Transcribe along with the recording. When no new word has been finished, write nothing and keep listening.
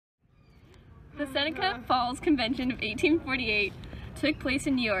The Seneca Falls Convention of 1848 took place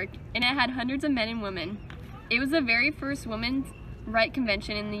in New York, and it had hundreds of men and women. It was the very first women's right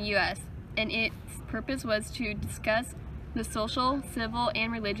convention in the U.S., and its purpose was to discuss the social, civil,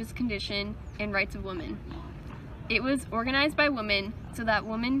 and religious condition and rights of women. It was organized by women so that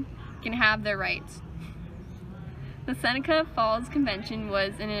women can have their rights. The Seneca Falls Convention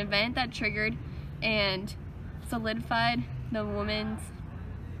was an event that triggered and solidified the women's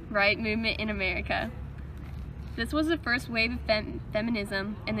right movement in America. This was the first wave of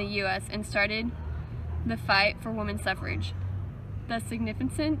feminism in the U.S. and started the fight for women's suffrage. The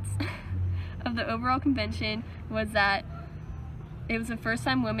significance of the overall convention was that it was the first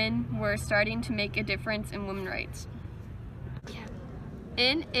time women were starting to make a difference in women's rights.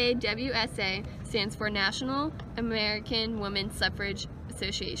 NAWSA stands for National American Women's Suffrage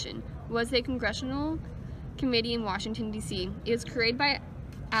Association. It was a congressional committee in Washington, D.C. It was created by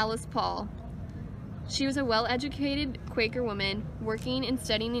Alice Paul. She was a well-educated Quaker woman working and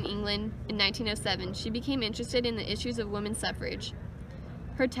studying in England in 1907. She became interested in the issues of women's suffrage.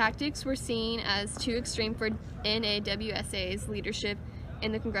 Her tactics were seen as too extreme for NAWSA's leadership,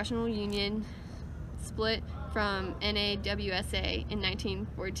 and the Congressional Union split from NAWSA in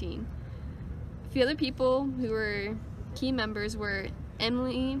 1914. A few other people who were key members were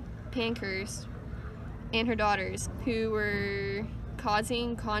Emily Pankhurst and her daughters, who were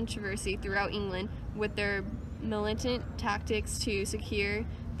causing controversy throughout England with their militant tactics to secure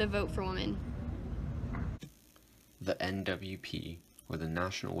the vote for women. The NWP, or the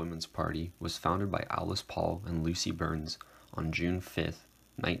National Women's Party, was founded by Alice Paul and Lucy Burns on June 5,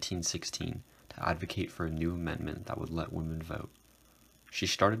 1916, to advocate for a new amendment that would let women vote. She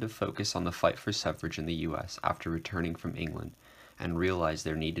started to focus on the fight for suffrage in the U.S. after returning from England, and realized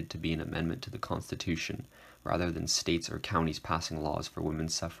there needed to be an amendment to the Constitution rather than states or counties passing laws for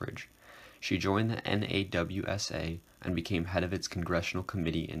women's suffrage. She joined the NAWSA and became head of its congressional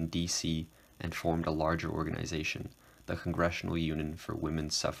committee in D.C. and formed a larger organization, the Congressional Union for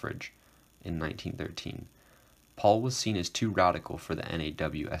Women's Suffrage, in 1913. Paul was seen as too radical for the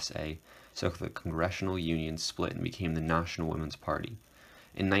NAWSA, so the Congressional Union split and became the National Women's Party.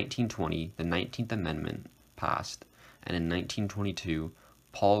 In 1920, the 19th Amendment passed, and in 1922,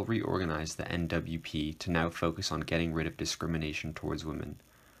 Paul reorganized the NWP to now focus on getting rid of discrimination towards women.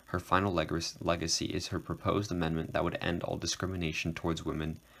 Her final legacy is her proposed amendment that would end all discrimination towards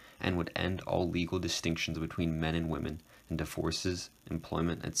women and would end all legal distinctions between men and women in divorces,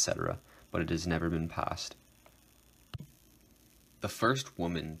 employment, etc., but it has never been passed. The first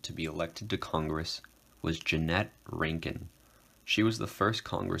woman to be elected to Congress was Jeannette Rankin. She was the first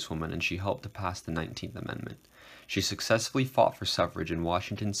congresswoman, and she helped to pass the 19th Amendment. She successfully fought for suffrage in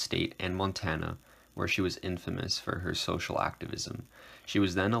Washington State and Montana, where she was infamous for her social activism. She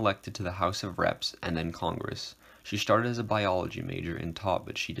was then elected to the House of Reps and then Congress. She started as a biology major and taught,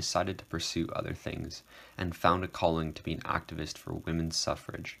 but she decided to pursue other things, and found a calling to be an activist for women's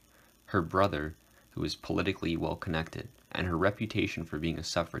suffrage. Her brother, who was politically well-connected, and her reputation for being a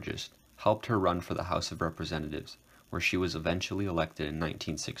suffragist, helped her run for the House of Representatives, where she was eventually elected in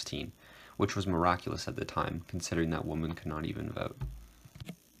 1916, which was miraculous at the time, considering that women could not even vote.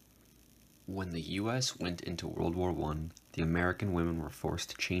 When the U.S. went into World War I, the American women were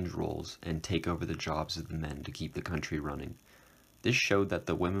forced to change roles and take over the jobs of the men to keep the country running. This showed that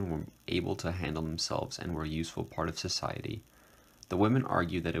the women were able to handle themselves and were a useful part of society. The women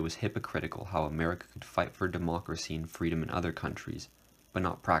argued that it was hypocritical how America could fight for democracy and freedom in other countries, but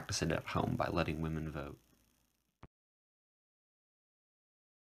not practice it at home by letting women vote.